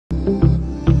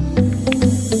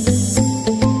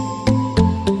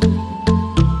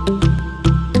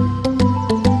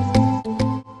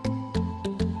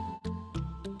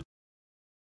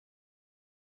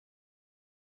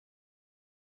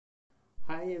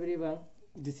everyone,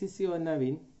 this is your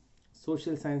Naveen,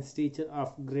 social science teacher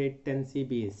of grade 10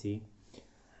 CBSE.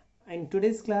 In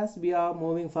today's class, we are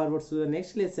moving forward to the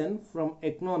next lesson from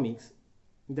economics,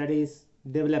 that is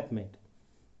development.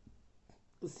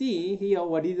 See here,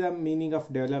 what is the meaning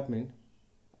of development?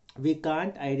 We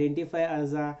can't identify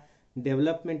as a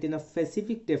development in a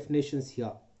specific definitions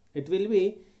here. It will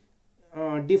be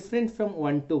different from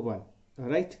one to one,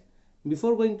 right?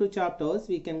 Before going to chapters,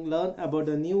 we can learn about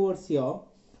the new words here.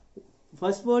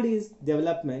 First word is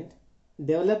development.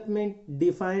 Development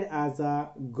defined as a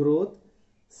growth.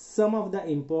 Some of the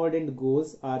important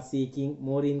goals are seeking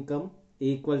more income,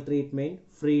 equal treatment,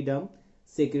 freedom,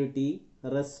 security,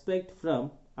 respect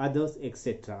from others,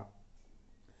 etc.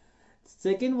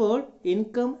 Second word,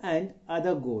 income and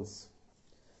other goals.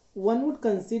 One would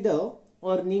consider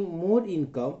earning more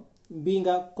income being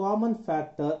a common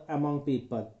factor among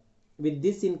people. With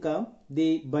this income,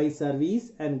 they buy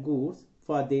service and goods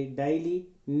for their daily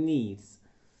needs.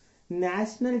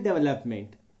 National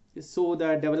development. So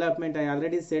the development, I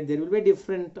already said there will be a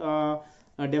different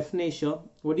definition.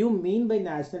 What do you mean by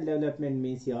national development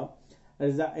means here?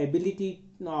 Is the ability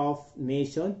of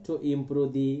nation to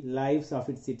improve the lives of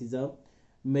its citizens.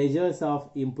 Measures of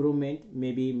improvement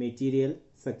may be material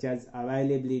such as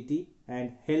availability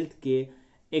and health care,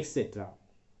 etc.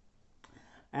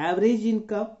 Average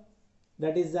income,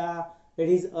 that is it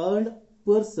is earned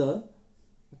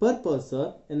per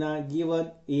person in a given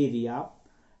area.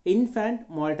 Infant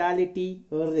mortality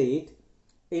rate.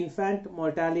 Infant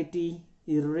mortality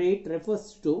rate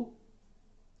refers to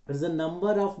the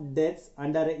number of deaths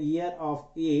under a year of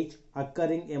age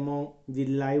occurring among the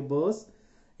live births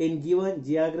in given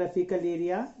geographical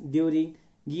area during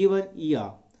given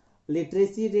year.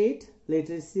 Literacy rate.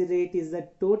 Literacy rate is the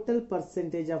total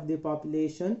percentage of the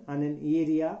population on an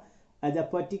area at a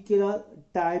particular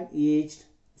time aged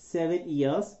 7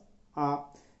 years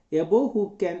above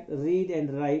who can read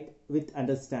and write with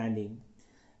understanding.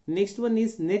 Next one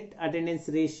is net attendance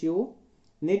ratio.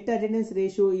 Net attendance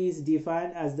ratio is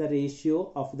defined as the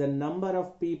ratio of the number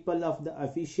of people of the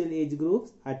official age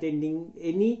groups attending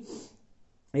any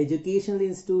educational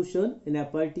institution in a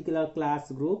particular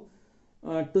class group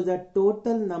to the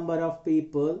total number of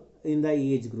people in the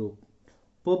age group.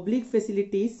 Public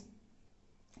facilities.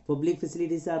 Public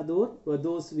facilities are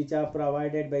those which are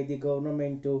provided by the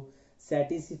government to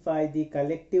satisfy the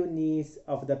collective needs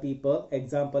of the people.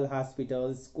 Example,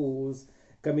 hospitals, schools,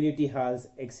 community halls,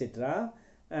 etc.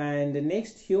 And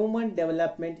next, human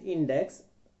development index.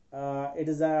 It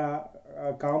is a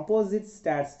composite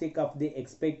statistic of the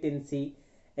expectancy,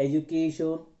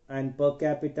 education and per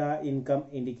capita income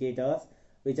indicators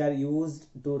which are used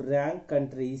to rank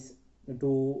countries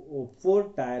to 4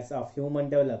 tiers of human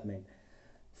development.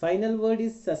 Final word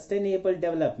is sustainable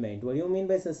development. What do you mean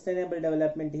by sustainable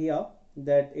development here?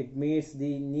 That it meets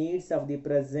the needs of the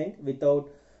present without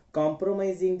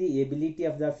compromising the ability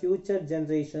of the future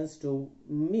generations to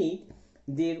meet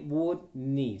their own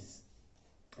needs.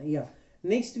 Yeah.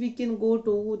 Next we can go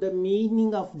to the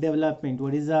meaning of development.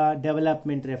 What is a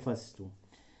development refers to?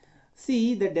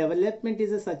 See, the development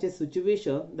is such a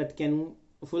situation that can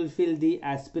fulfill the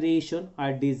aspiration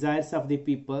or desires of the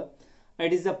people.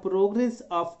 It is the progress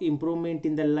of improvement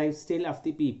in the lifestyle of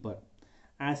the people.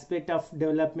 Aspect of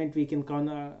development we can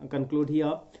conclude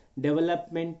here.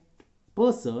 Development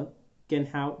person can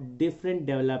have different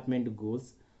development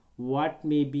goals. What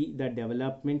may be the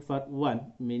development for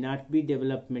one may not be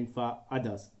development for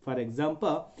others. For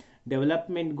example,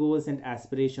 development goals and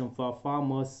aspiration for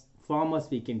farmers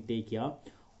we can take here.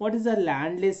 What is a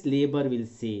landless labor will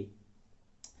say?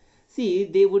 See,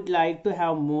 they would like to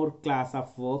have more class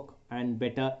of work and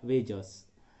better wages.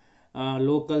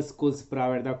 Local schools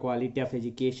provide the quality of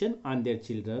education on their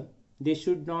children. There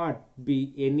should not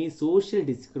be any social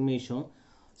discrimination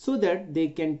so that they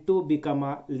can too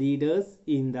become leaders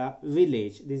in the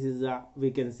village. This is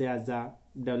we can say as a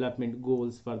development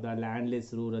goals for the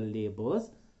landless rural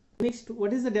laborers. Next,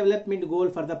 what is the development goal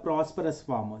for the prosperous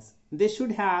farmers? They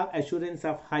should have assurance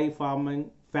of high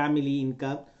farming family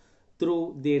income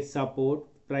through their support,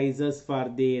 prices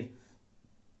for their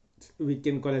we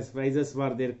can call as prices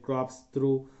for their crops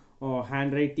through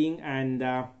handwriting and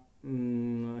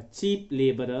cheap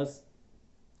laborers.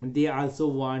 They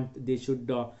also they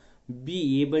should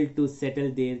be able to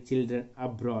settle their children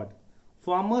abroad.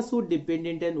 Farmers who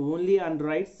dependent only on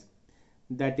rights,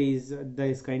 that is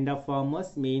this kind of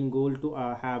farmers main goal to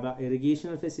have a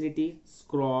irrigation facility,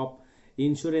 crop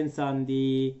insurance on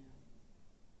the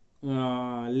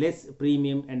less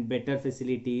premium and better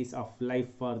facilities of life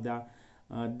for the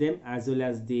them as well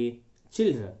as the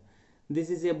children. This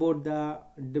is about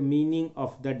the meaning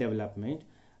of the development.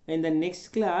 In the next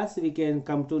class, we can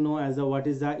come to know as what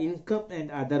is the income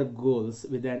and other goals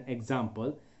with an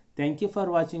example. Thank you for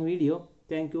watching video.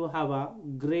 Thank you. Have a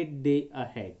great day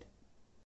ahead.